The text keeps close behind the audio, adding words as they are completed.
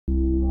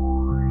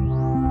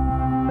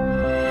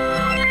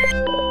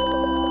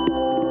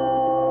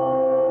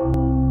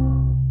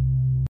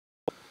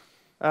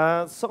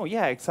So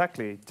yeah,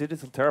 exactly.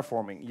 Digital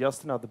terraforming,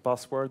 just another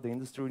buzzword the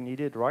industry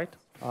needed, right?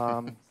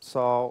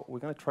 So we're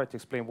going to try to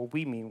explain what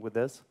we mean with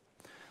this.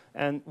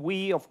 And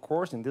we, of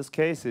course, in this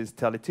case, is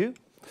Tele2.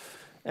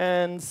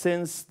 And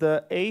since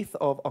the 8th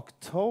of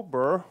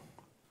October,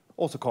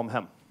 also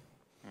Comhem.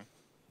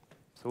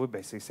 So we're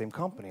basically the same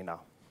company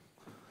now,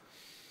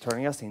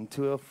 turning us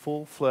into a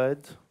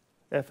full-fledged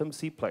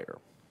FMC player.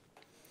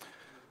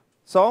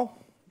 So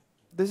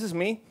this is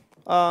me.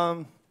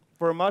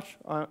 Very much,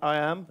 I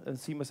am and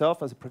see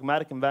myself as a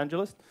pragmatic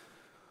evangelist,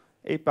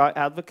 API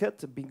advocate.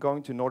 I've been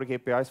going to Nordic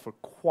APIs for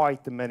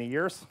quite many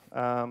years.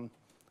 And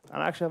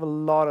I actually have a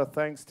lot of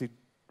thanks to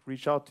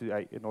reach out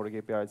to Nordic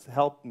APIs. It's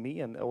helped me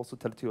and also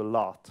Tele2 a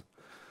lot.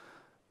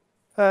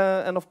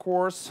 And of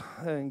course,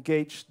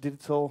 engaged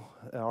digital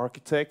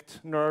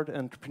architect, nerd,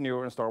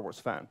 entrepreneur, and Star Wars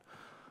fan.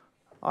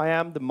 I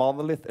am the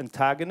monolith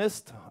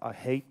antagonist. I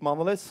hate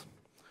monoliths.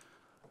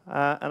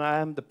 And I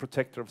am the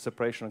protector of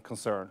separation and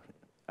concern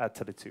at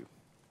Tele2.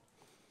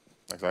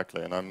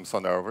 Exactly, and I'm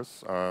Son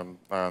Elvers,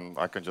 and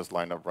I can just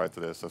line up right to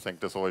this. I think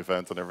this whole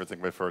event and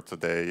everything we've heard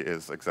today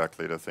is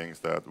exactly the things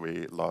that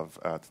we love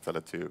at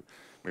Tele2.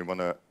 We want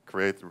to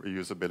create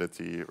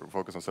reusability,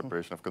 focus on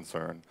separation of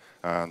concern,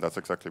 and that's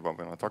exactly what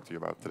we want to talk to you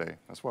about today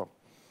as well.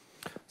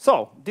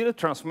 So, digital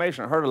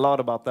transformation, I heard a lot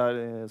about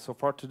that so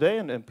far today,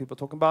 and people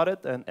talking about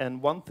it,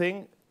 and one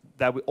thing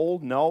that we all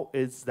know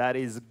is that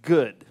is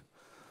good.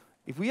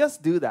 If we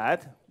just do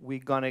that, we're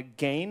going to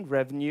gain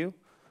revenue,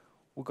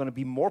 we're going to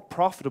be more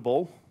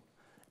profitable,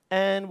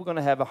 and we're going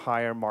to have a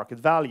higher market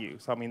value.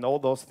 So, I mean, all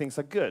those things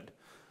are good.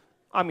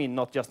 I mean,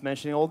 not just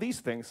mentioning all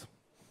these things.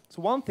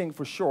 So one thing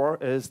for sure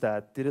is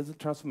that digital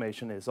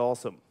transformation is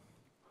awesome.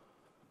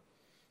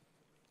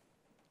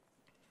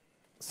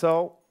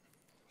 So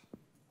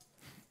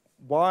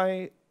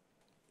why,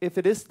 if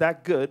it is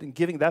that good and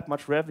giving that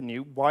much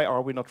revenue, why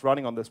are we not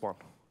running on this one?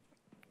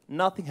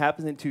 Nothing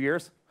happens in 2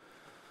 years.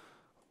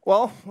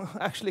 Well,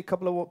 actually, a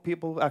couple of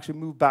people actually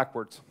moved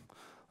backwards.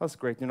 That's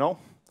great, you know,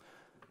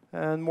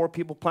 and more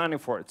people planning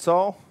for it.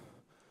 So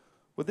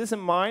with this in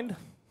mind,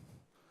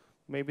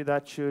 maybe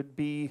that should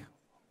be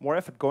more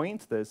effort going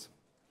into this.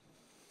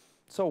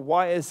 So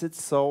why is it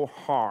so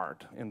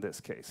hard in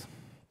this case?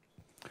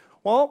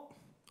 Well,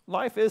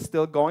 life is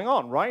still going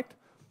on, right?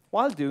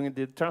 While doing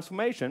the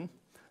transformation,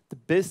 the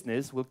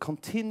business will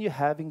continue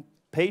having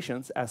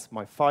patience as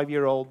my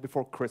 5-year-old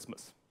before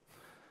Christmas.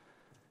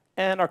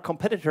 And our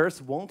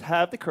competitors won't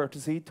have the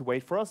courtesy to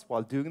wait for us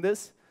while doing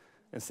this.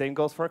 And same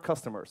goes for our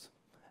customers.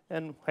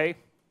 And hey,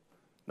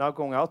 now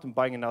going out and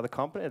buying another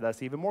company,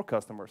 that's even more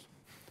customers.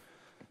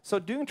 So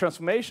doing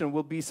transformation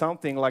will be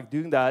something like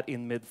doing that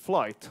in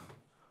mid-flight.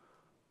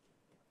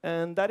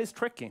 And that is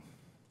tricky.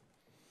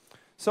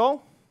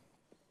 So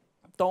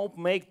don't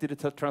make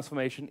digital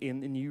transformation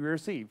in New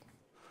Year's Eve.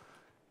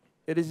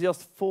 It is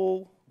just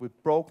full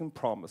with broken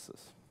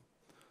promises.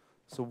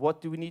 So what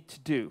do we need to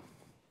do?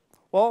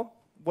 Well,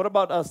 what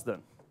about us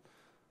then?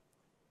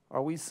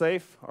 Are we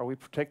safe? Are we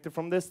protected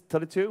from this,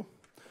 Tele2?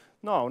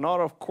 No, not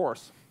of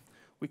course.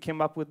 We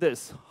came up with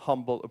this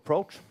humble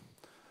approach.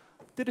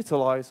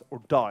 Digitalize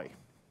or die.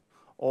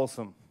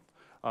 Awesome.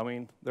 I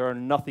mean, there are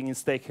nothing in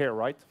stake here,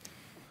 right?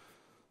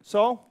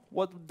 So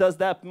what does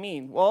that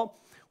mean? Well,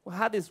 we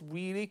had this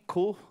really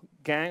cool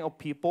gang of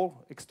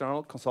people,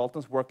 external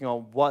consultants, working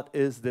on what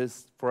is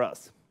this for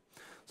us.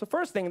 So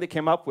first thing they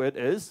came up with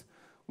is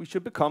we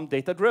should become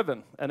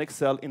data-driven and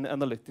excel in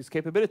analytics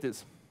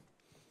capabilities.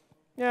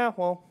 Yeah,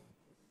 well,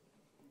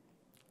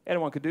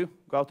 anyone could do.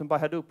 Go out and buy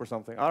Hadoop or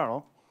something. I don't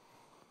know.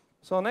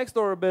 So next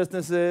order of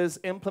business is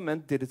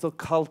implement digital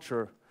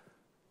culture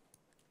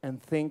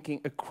and thinking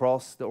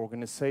across the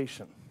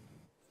organization.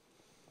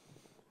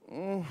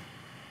 Yeah,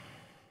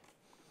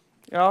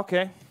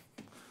 okay.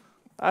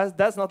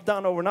 That's not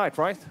done overnight,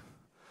 right?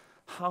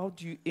 How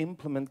do you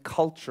implement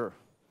culture?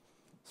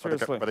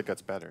 Seriously. But it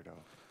gets better, though.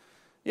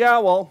 Yeah,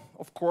 well,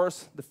 of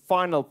course, the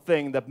final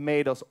thing that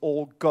made us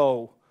all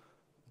go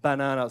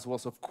bananas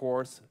was, of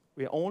course,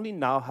 we only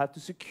now have to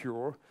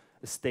secure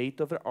a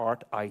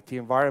state-of-the-art IT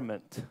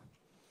environment.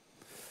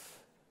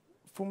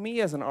 For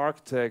me as an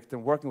architect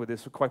and working with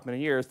this for quite many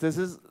years, this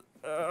is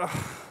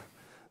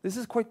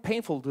quite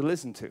painful to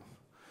listen to.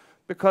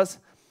 Because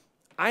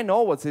I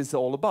know what this is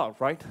all about,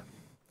 right?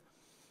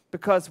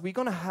 Because we're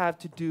going to have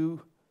to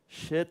do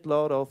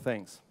shitload of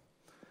things.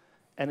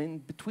 And in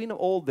between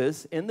all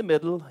this, in the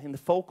middle, in the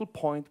focal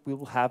point, we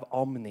will have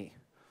Omni.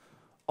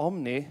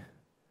 Omni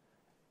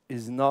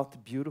is not a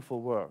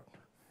beautiful word.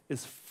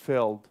 It's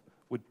filled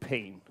with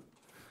pain.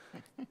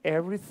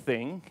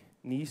 Everything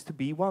needs to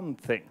be one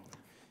thing.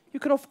 You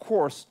can, of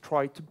course,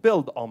 try to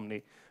build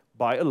Omni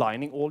by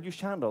aligning all your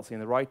channels in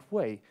the right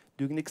way,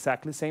 doing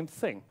exactly the same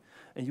thing.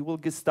 And you will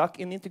get stuck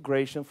in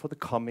integration for the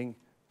coming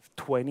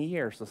 20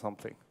 years or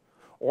something.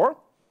 Or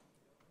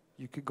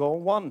you could go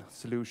on one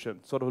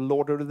solution, sort of a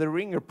Lord of the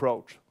Ring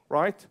approach,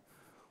 right?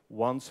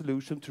 One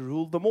solution to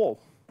rule them all.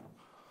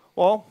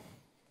 Well,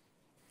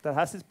 that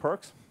has its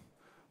perks,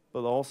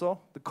 but also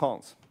the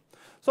cons.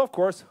 So, of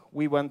course,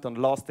 we went on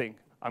the last thing.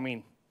 I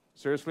mean,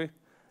 seriously,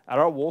 at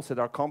our wallset,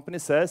 our company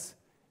says,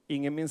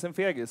 Ingen minns en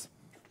fegis.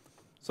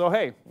 So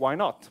hey, why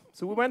not?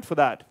 So we went for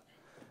that.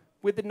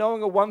 With the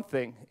knowing of one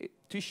thing,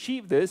 to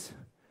achieve this,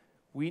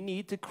 we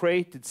need to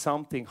create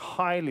something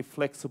highly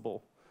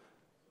flexible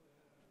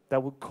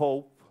that would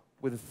cope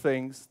with the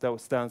things that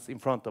stands in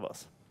front of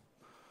us.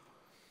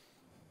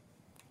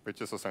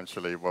 Which is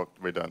essentially what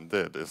we then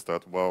did, is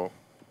that, well,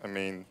 I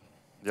mean,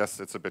 yes,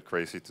 it's a bit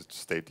crazy to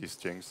state these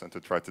things and to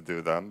try to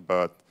do them,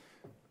 but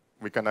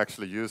we can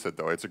actually use it,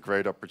 though. It's a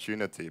great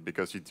opportunity,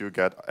 because you do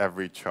get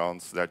every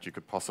chance that you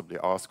could possibly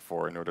ask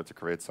for in order to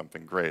create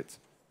something great.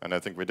 And I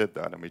think we did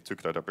that, and we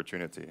took that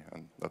opportunity,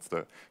 and that's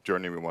the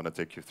journey we want to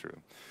take you through.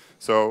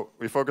 So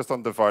we focused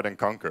on divide and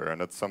conquer,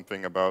 and it's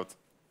something about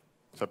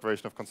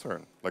separation of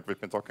concern, like we've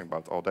been talking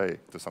about all day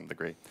to some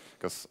degree,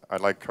 because I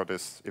like how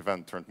this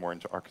event turned more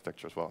into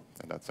architecture as well,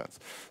 in that sense.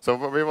 So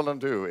what we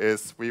want to do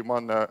is we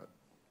want to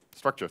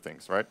structure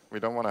things, right? We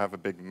don't want to have a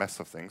big mess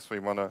of things. We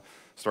want to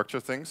structure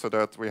things so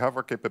that we have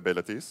our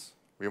capabilities.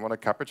 We want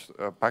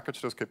to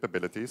package those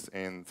capabilities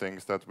in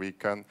things that we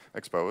can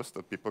expose,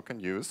 that people can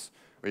use.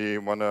 We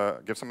want to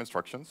give some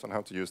instructions on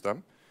how to use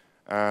them,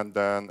 and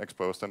then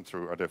expose them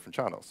through our different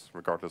channels,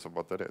 regardless of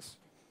what that is.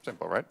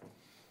 Simple, right?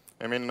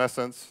 I mean, in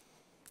essence,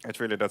 it's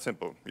really that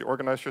simple. You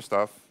organize your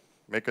stuff,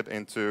 make it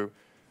into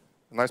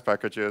nice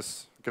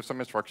packages, give some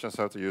instructions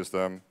how to use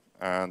them,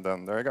 and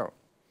then there you go.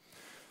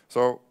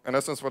 So in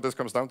essence, what this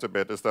comes down to a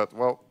bit is that,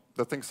 well,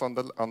 the things on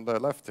the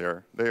left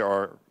here, they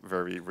are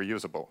very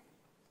reusable.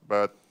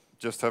 But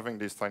just having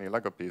these tiny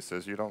Lego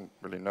pieces, you don't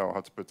really know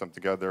how to put them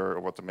together or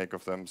what to make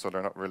of them, so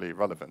they're not really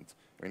relevant.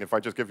 I mean, if I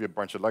just give you a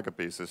bunch of Lego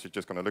pieces, you're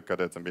just going to look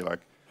at it and be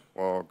like,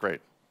 well,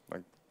 great.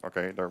 Like,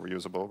 okay, they're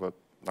reusable, but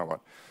now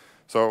what?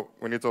 So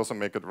we need to also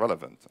make it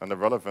relevant. And the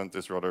relevant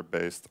is rather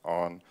based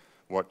on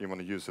what you want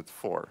to use it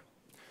for,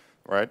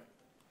 right?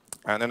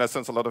 And in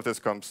essence, a lot of this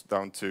comes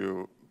down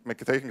to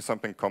taking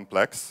something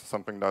complex,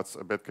 something that's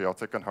a bit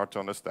chaotic and hard to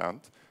understand,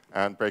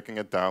 and breaking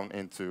it down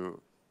into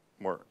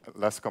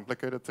less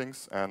complicated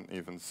things and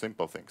even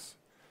simple things.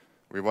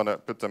 We want to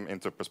put them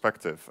into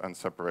perspective and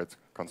separate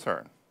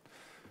concern.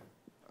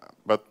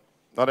 But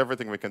not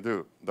everything we can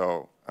do,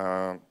 though,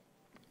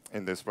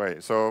 in this way.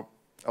 So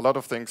a lot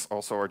of things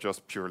also are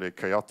just purely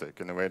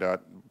chaotic in a way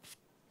that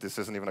this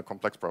isn't even a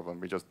complex problem.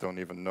 We just don't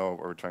even know what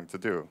we're trying to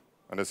do.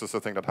 And this is a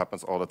thing that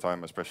happens all the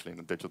time, especially in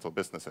the digital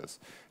businesses,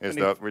 is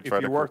that we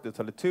try to... If you worked at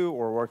Tele2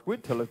 or worked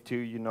with Tele2,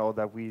 you know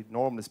that we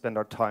normally spend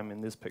our time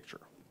in this picture.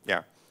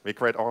 Yeah, we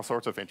create all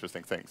sorts of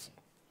interesting things.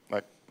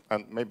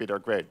 And maybe they're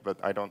great, but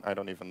I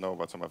don't even know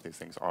what some of these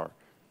things are.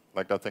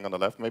 Like that thing on the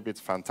left, maybe it's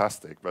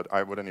fantastic, but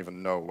I wouldn't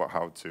even know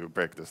how to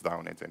break this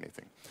down into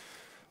anything.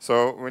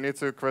 So we need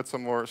to create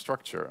some more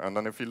structure. And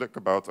then if you look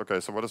about,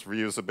 okay, so what is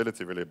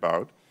reusability really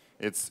about?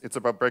 It's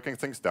about breaking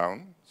things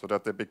down so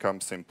that they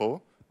become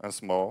simple and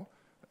small.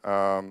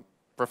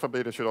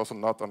 Preferably, they should also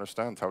not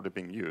understand how they're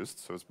being used.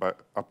 So it's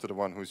up to the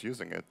one who's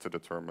using it to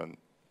determine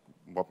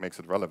what makes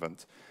it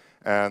relevant.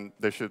 And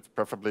they should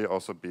preferably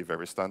also be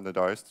very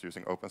standardized,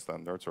 using open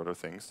standards or other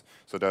things,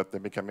 so that they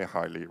become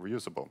highly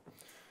reusable.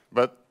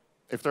 But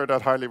if they're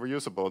that highly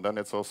reusable, then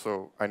it's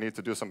also, I need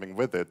to do something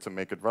with it to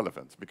make it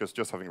relevant, because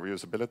just having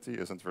reusability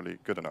isn't really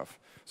good enough.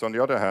 So on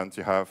the other hand,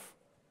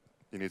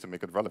 you need to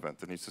make it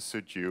relevant. It needs to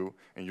suit you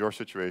in your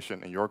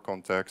situation, in your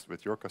context,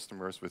 with your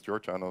customers, with your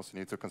channels. You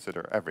need to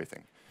consider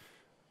everything.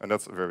 And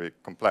that's very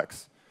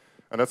complex.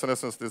 And that's, in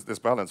essence, this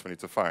balance we need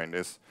to find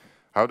is,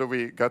 how do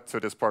we get to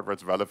this part where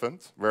it's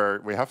relevant,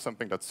 where we have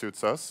something that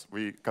suits us,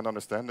 we can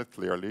understand it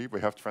clearly, we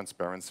have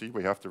transparency,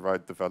 we have the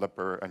right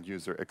developer and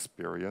user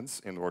experience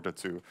in order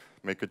to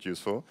make it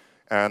useful,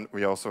 and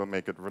we also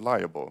make it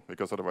reliable,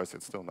 because otherwise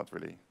it's still not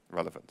really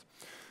relevant.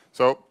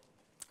 So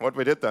what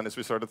we did then is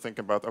we started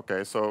thinking about,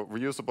 okay, so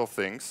reusable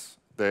things,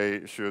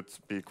 they should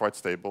be quite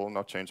stable,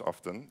 not change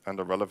often, and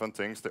the relevant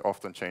things, they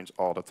often change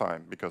all the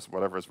time, because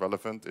whatever is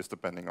relevant is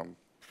depending on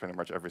pretty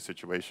much every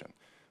situation,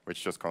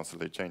 which just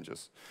constantly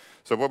changes.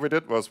 So what we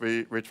did was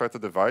we tried to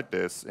divide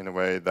this in a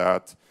way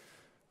that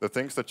the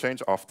things that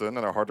change often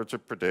and are harder to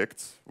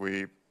predict,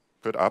 we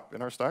put up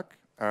in our stack,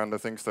 and the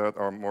things that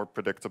are more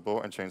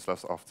predictable and change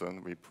less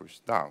often, we push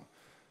down.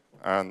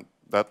 And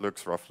that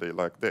looks roughly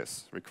like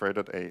this. We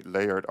created a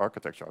layered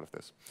architecture out of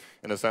this,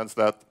 in the sense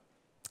that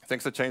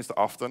things that change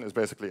often is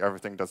basically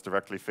everything that's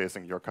directly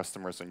facing your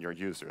customers and your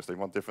users. They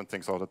want different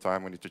things all the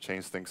time. We need to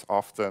change things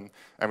often,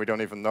 and we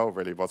don't even know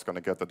really what's going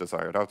to get the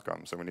desired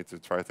outcome. So we need to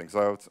try things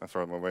out and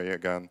throw them away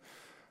again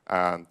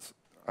and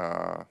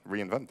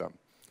reinvent them.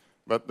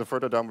 But the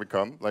further down we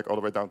come, like all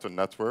the way down to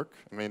network,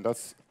 I mean,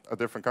 that's a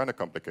different kind of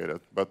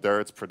complicated. But there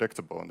it's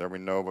predictable, and there we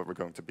know what we're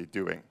going to be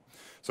doing.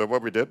 So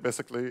what we did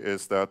basically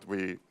is that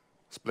we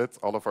split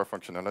all of our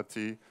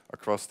functionality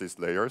across these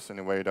layers in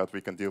a way that we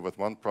can deal with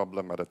one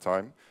problem at a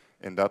time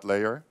in that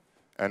layer,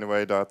 in a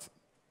way that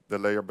the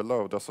layer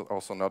below does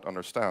also not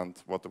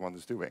understand what the one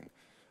is doing.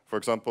 For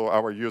example,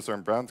 our user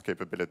and brand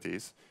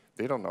capabilities,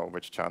 they don't know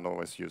which channel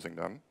is using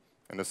them,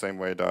 in the same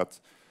way that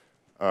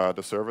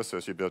the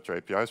services you build your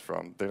APIs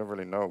from, they don't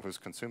really know who's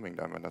consuming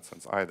them in that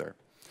sense either.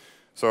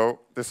 So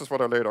this is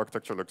what our layered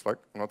architecture looks like.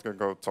 I'm not going to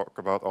go talk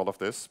about all of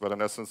this, but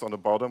in essence, on the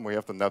bottom, we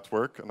have the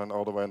network, and then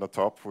all the way on the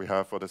top, we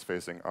have what is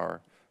facing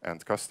our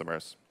end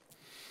customers.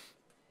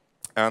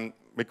 And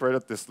we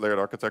created this layered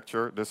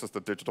architecture. This is the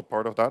digital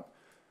part of that,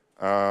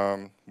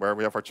 where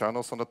we have our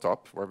channels on the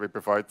top, where we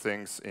provide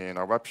things in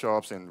our web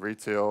shops, in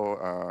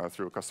retail,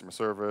 through customer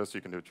service.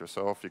 You can do it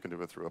yourself. You can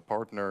do it through a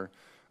partner.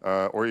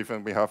 Or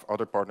even we have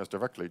other partners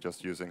directly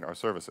just using our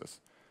services.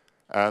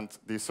 And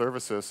these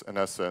services, in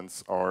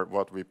essence, are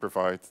what we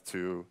provide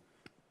to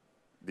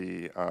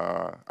the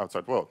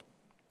outside world.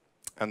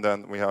 And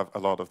then we have a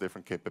lot of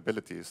different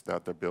capabilities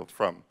that they're built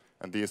from.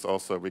 And these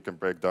also we can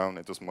break down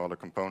into smaller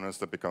components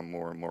that become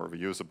more and more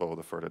reusable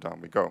the further down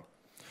we go.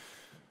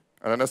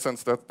 And in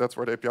essence, that's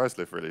where the APIs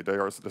live, really. They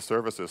are the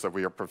services that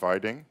we are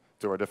providing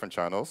to our different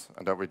channels,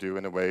 and that we do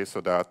in a way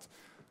so that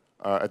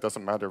it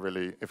doesn't matter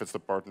really if it's the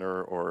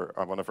partner or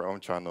one of our own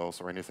channels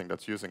or anything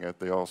that's using it,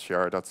 they all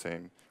share that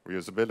same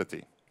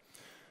reusability.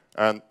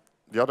 And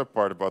the other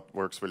part of what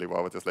works really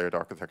well with this layered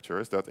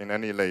architecture is that in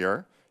any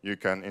layer, you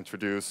can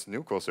introduce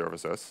new core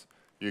services.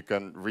 You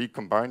can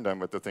recombine them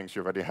with the things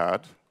you already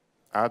had,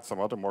 add some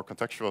other more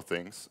contextual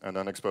things, and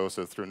then expose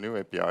it through new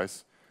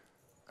APIs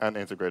and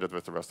integrate it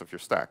with the rest of your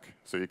stack.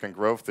 So you can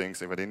grow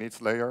things within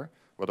each layer,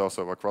 but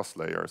also across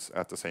layers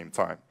at the same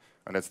time.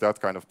 And it's that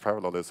kind of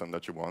parallelism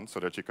that you want, so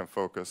that you can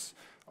focus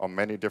on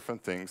many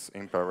different things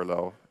in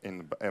parallel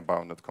in a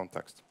bounded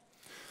context.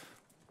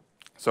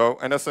 So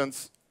in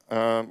essence,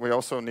 we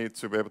also need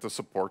to be able to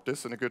support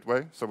this in a good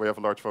way. So we have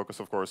a large focus,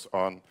 of course,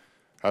 on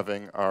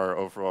having our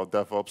overall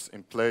DevOps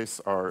in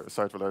place, our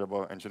site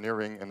reliable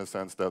engineering, in the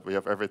sense that we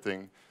have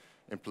everything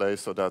in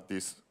place so that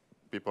these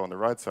people on the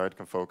right side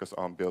can focus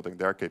on building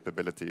their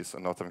capabilities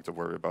and not having to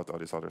worry about all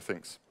these other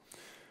things.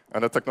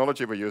 And the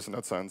technology we use in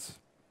that sense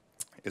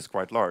is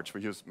quite large.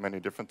 We use many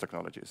different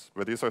technologies,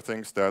 but these are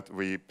things that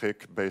we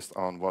pick based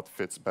on what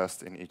fits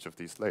best in each of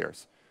these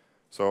layers.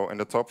 So in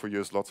the top, we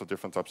use lots of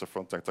different types of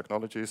front-end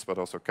technologies, but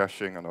also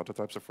caching and other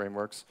types of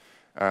frameworks.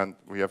 And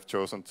we have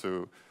chosen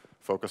to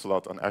focus a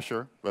lot on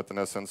Azure, but in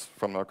essence,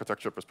 from an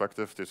architecture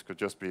perspective, this could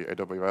just be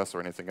AWS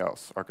or anything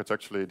else.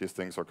 Architecturally, these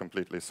things are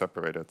completely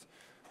separated,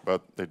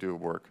 but they do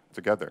work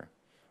together.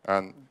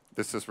 And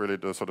this is really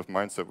the sort of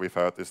mindset we've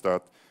had, is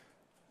that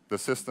the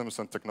systems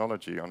and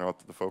technology are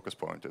not the focus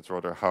point. It's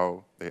rather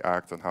how they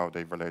act and how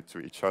they relate to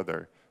each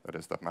other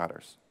that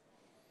matters.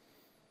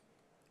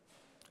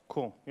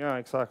 Cool. Yeah,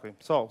 exactly.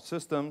 So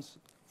systems,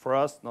 for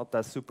us, not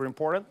that super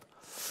important.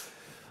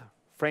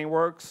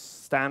 Frameworks,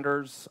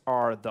 standards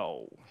are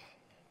though.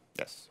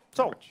 Yes.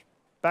 So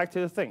back to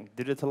the thing,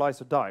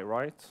 digitalize or die,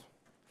 right?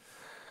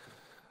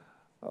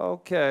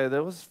 Okay,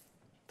 that was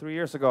 3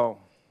 years ago.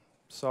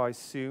 So I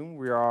assume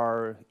we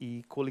are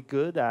equally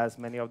good as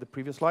many of the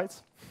previous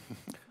slides.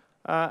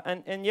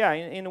 And yeah,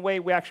 in a way,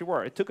 we actually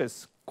were. It took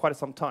us quite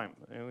some time.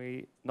 And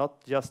we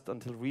not just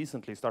until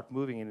recently start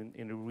moving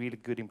in a really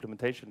good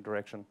implementation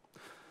direction,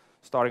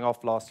 starting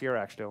off last year,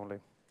 actually, only.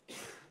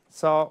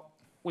 So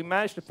we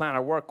managed to plan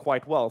our work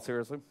quite well,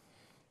 seriously.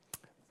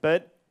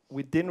 But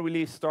we didn't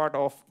really start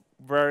off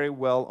very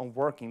well on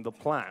working the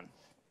plan.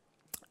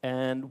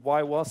 And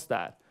why was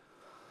that?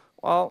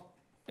 Well,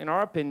 in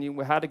our opinion,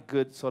 we had a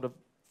good sort of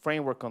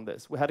framework on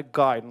this. We had a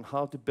guide on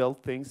how to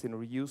build things in a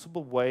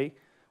reusable way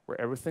where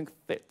everything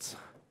fits.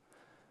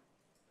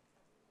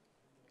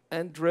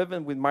 And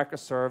driven with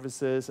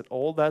microservices and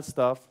all that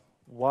stuff,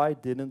 why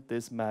didn't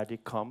this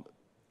magic come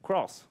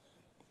across?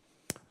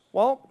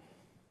 Well,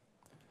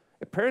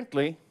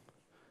 apparently,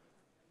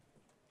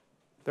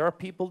 there are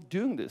people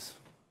doing this.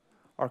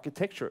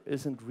 Architecture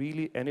isn't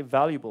really any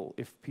valuable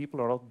if people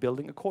are not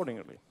building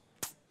accordingly.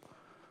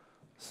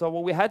 So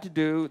what we had to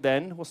do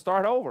then was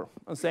start over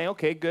and say,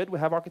 okay, good, we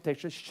have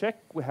architecture,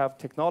 check. We have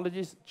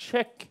technologies,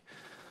 check.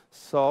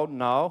 So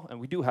now, and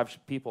we do have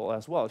people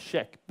as well,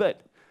 check.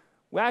 But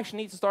we actually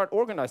need to start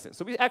organizing.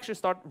 So we actually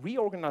start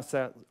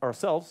reorganizing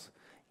ourselves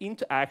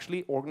into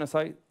actually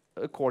organizing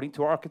according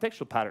to our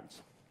architectural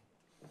patterns.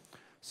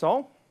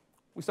 So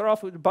we start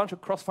off with a bunch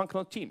of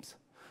cross-functional teams.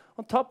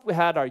 On top, we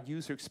had our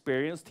user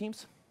experience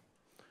teams.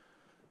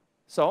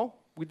 So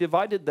we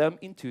divided them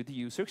into the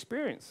user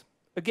experience.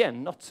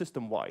 Again, not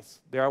system-wise.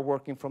 They are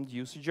working from the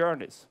user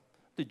journeys.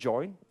 The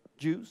join,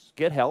 use,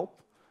 get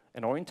help,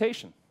 and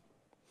orientation.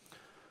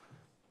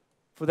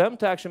 For them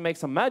to actually make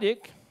some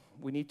magic,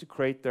 we need to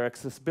create their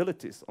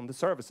accessibilities on the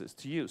services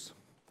to use.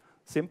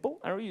 Simple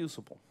and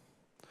reusable.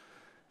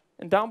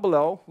 And down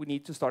below, we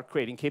need to start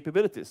creating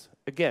capabilities.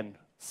 Again,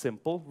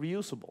 simple,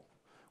 reusable,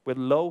 with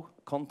low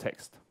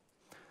context.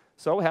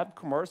 So we have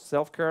commerce,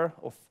 self-care,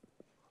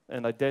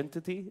 and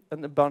identity,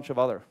 and a bunch of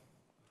other.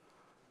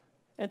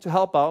 And to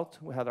help out,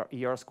 we had our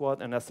ER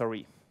squad and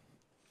SRE.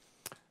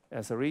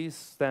 SRE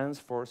stands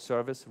for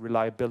Service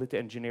Reliability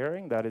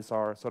Engineering. That is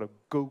our sort of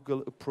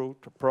Google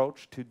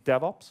approach to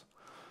DevOps.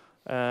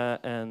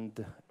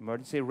 And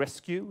Emergency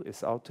Rescue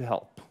is out to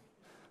help.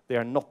 They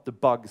are not the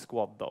bug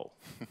squad, though.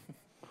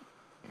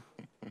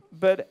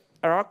 But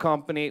at our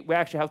company, we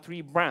actually have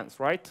 3 brands,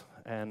 right?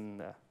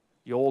 And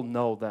You all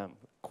know them,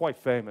 quite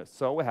famous.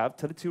 So we have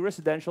Tele2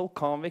 Residential,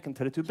 Convic, and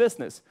Tele2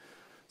 Business.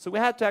 So we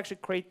had to actually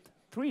create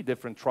 3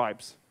 different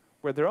tribes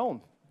with their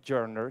own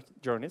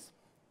journeys.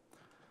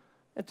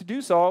 And to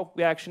do so,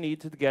 we actually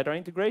need to get our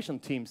integration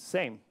teams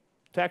same,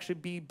 to actually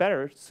be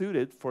better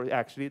suited for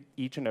actually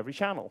each and every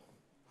channel.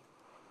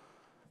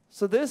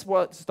 So this is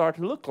what it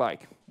started to look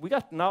like. We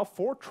got now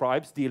 4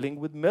 tribes dealing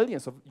with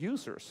millions of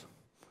users.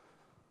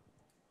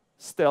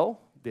 Still,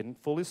 didn't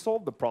fully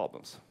solve the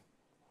problems.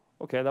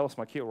 Okay, that was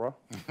my cue,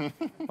 right?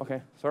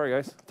 Okay, sorry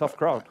guys, tough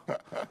crowd.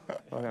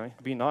 Okay,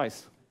 be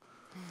nice.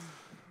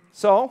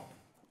 So,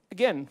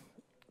 again,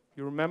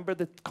 you remember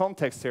the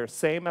context here,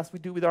 same as we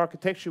do with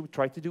architecture, we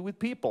try to do with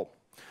people.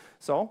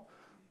 So,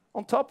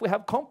 on top we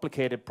have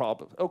complicated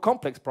problems, or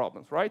complex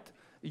problems, right?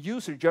 The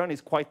user journey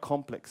is quite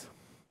complex.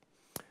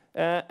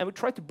 And we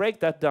try to break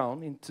that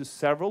down into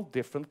several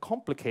different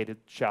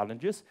complicated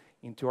challenges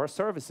into our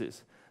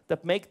services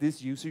that make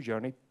this user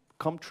journey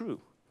come true.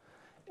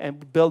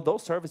 And build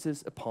those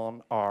services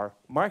upon our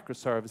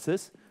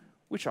microservices,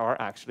 which are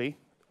actually,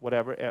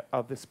 whatever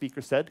the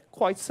speaker said,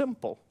 quite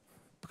simple.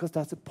 Because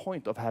that's the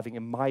point of having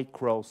a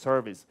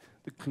microservice.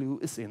 The clue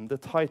is in the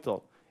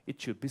title.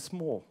 It should be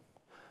small.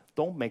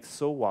 Don't make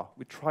SOA.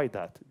 We tried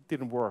that. It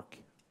didn't work.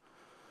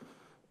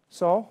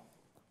 So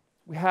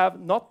we have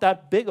not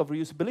that big of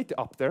reusability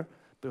up there,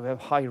 but we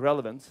have high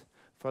relevance.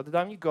 Further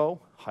down you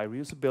go, high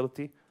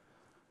reusability.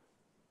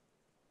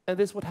 And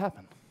this is what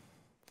happened.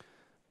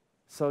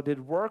 So did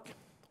it work?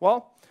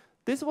 Well,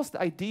 this was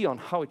the idea on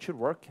how it should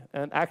work,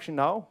 and actually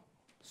now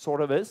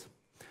sort of is.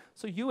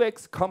 So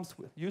UX comes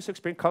with, user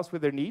experience comes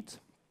with their needs,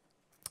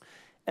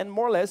 and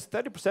more or less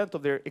 30%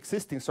 of their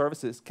existing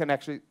services can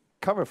actually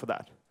cover for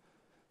that.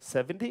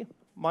 70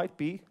 might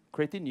be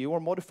creating new or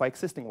modify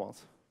existing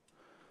ones.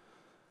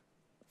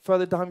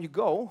 Further down you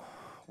go,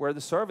 where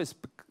the service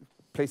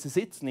places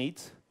its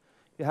needs,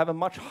 you have a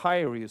much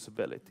higher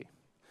reusability.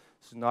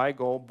 So now I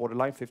go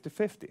borderline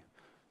 50-50.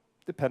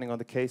 Depending on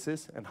the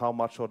cases and how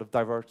much sort of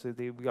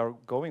diversity we are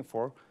going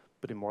for,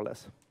 but in more or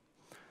less.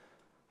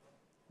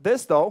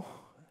 This, though,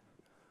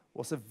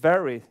 was a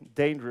very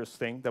dangerous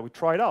thing that we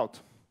tried out,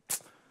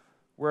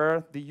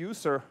 where the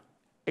user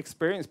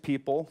experience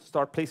people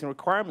start placing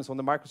requirements on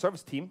the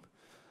microservice team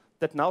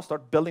that now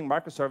start building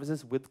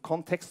microservices with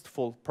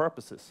contextful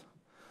purposes.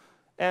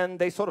 And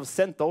they sort of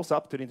sent those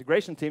up to the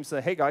integration team and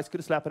said, hey guys, could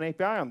you slap an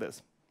API on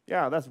this?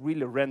 Yeah, that's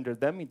really rendered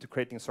them into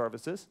creating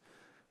services.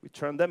 We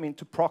turned them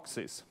into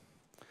proxies.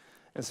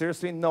 And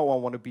seriously, no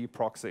one wants to be a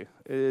proxy.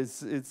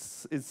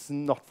 It's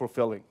not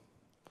fulfilling.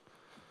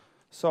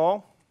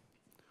 So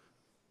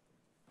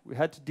we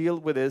had to deal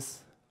with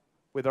this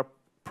with our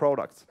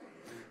products.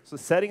 So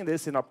setting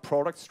this in our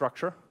product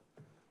structure,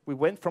 we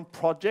went from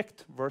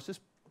project versus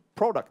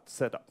product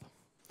setup.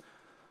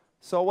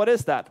 So what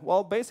is that?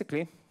 Well,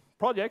 basically,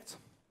 projects,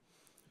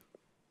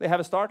 they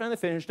have a start and a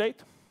finish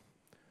date.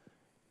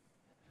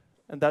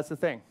 And that's the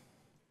thing.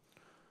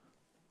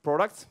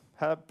 Products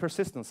have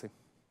persistency.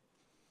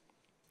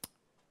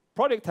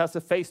 Project has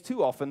a phase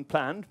 2 often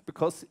planned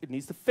because it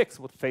needs to fix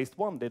what phase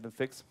 1 didn't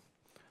fix.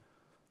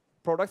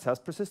 Products has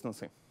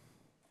persistency.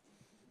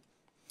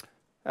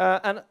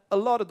 And a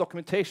lot of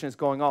documentation is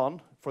going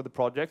on for the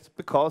project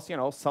because, you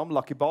know, some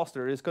lucky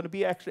bastard is going to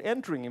be actually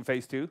entering in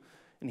phase 2,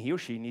 and he or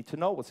she needs to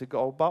know what's it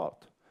all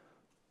about.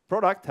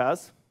 Product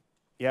has,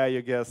 yeah,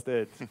 you guessed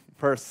it,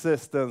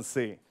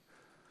 persistency.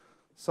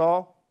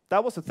 So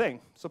that was the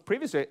thing. So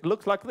previously, it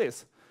looked like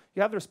this.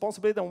 You have the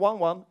responsibility on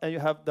one, and you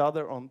have the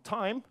other on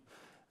time.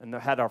 And we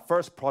had our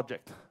first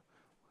project.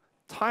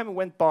 Time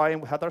went by,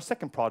 and we had our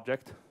second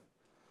project.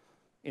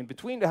 In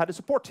between, they had a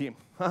support team.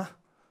 Huh?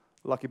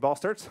 Lucky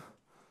bastards.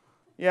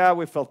 Yeah,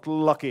 we felt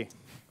lucky.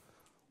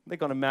 They're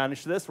going to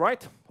manage this,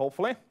 right?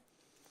 Hopefully.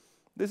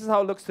 This is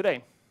how it looks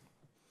today.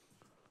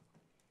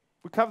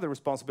 We cover the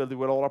responsibility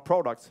with all our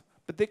products,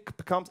 but it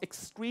becomes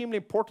extremely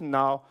important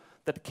now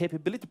that the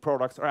capability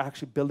products are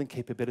actually building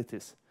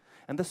capabilities.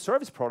 And the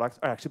service products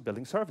are actually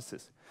building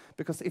services.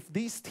 Because if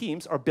these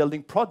teams are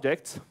building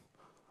projects,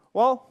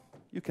 well,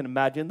 you can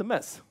imagine the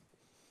mess.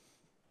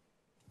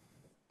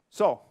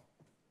 So,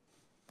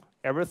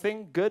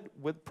 everything good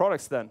with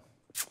products then?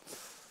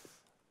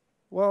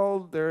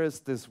 Well, there is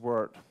this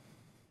word.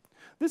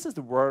 This is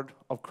the word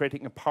of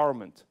creating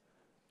empowerment.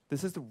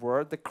 This is the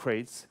word that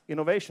creates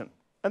innovation.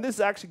 And this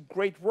is actually a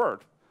great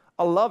word.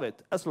 I love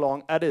it as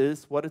long as it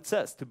is what it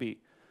says to be.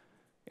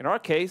 In our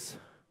case,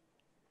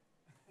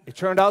 it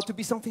turned out to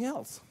be something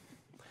else.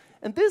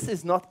 And this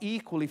is not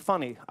equally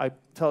funny, I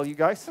tell you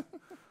guys.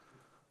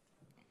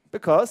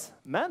 Because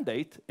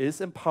mandate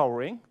is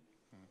empowering,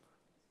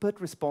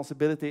 but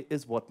responsibility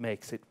is what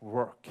makes it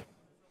work.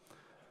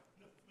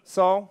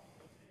 So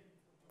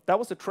that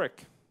was the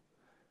trick.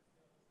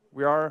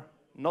 We are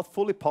not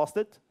fully past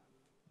it,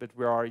 but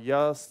we are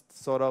just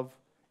sort of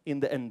in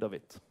the end of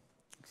it.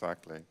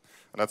 Exactly.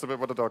 And that's a bit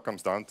what it all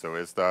comes down to,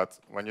 is that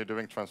when you're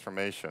doing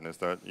transformation, is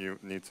that you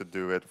need to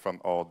do it from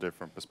all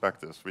different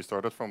perspectives. We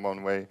started from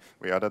one way,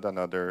 we added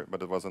another,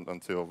 but it wasn't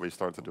until we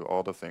started to do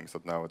all the things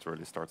that now it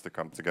really starts to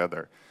come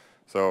together.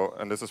 So,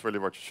 and this is really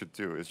what you should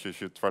do, is you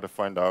should try to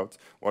find out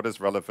what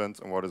is relevant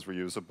and what is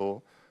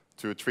reusable,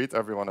 to treat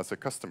everyone as a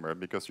customer,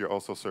 because you're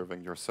also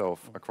serving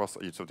yourself across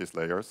each of these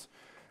layers,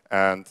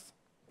 and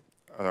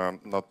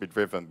not be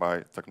driven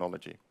by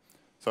technology.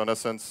 So in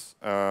essence,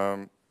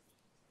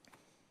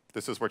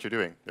 this is what you're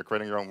doing. You're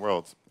creating your own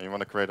world, and you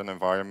want to create an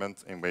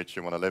environment in which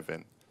you want to live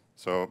in.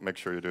 So make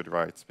sure you do it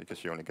right,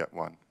 because you only get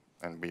one,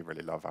 and we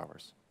really love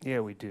ours. Yeah,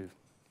 we do.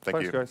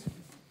 Thank you. Guys.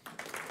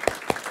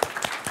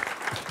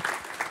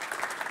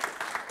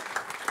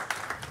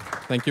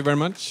 Thank you very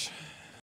much.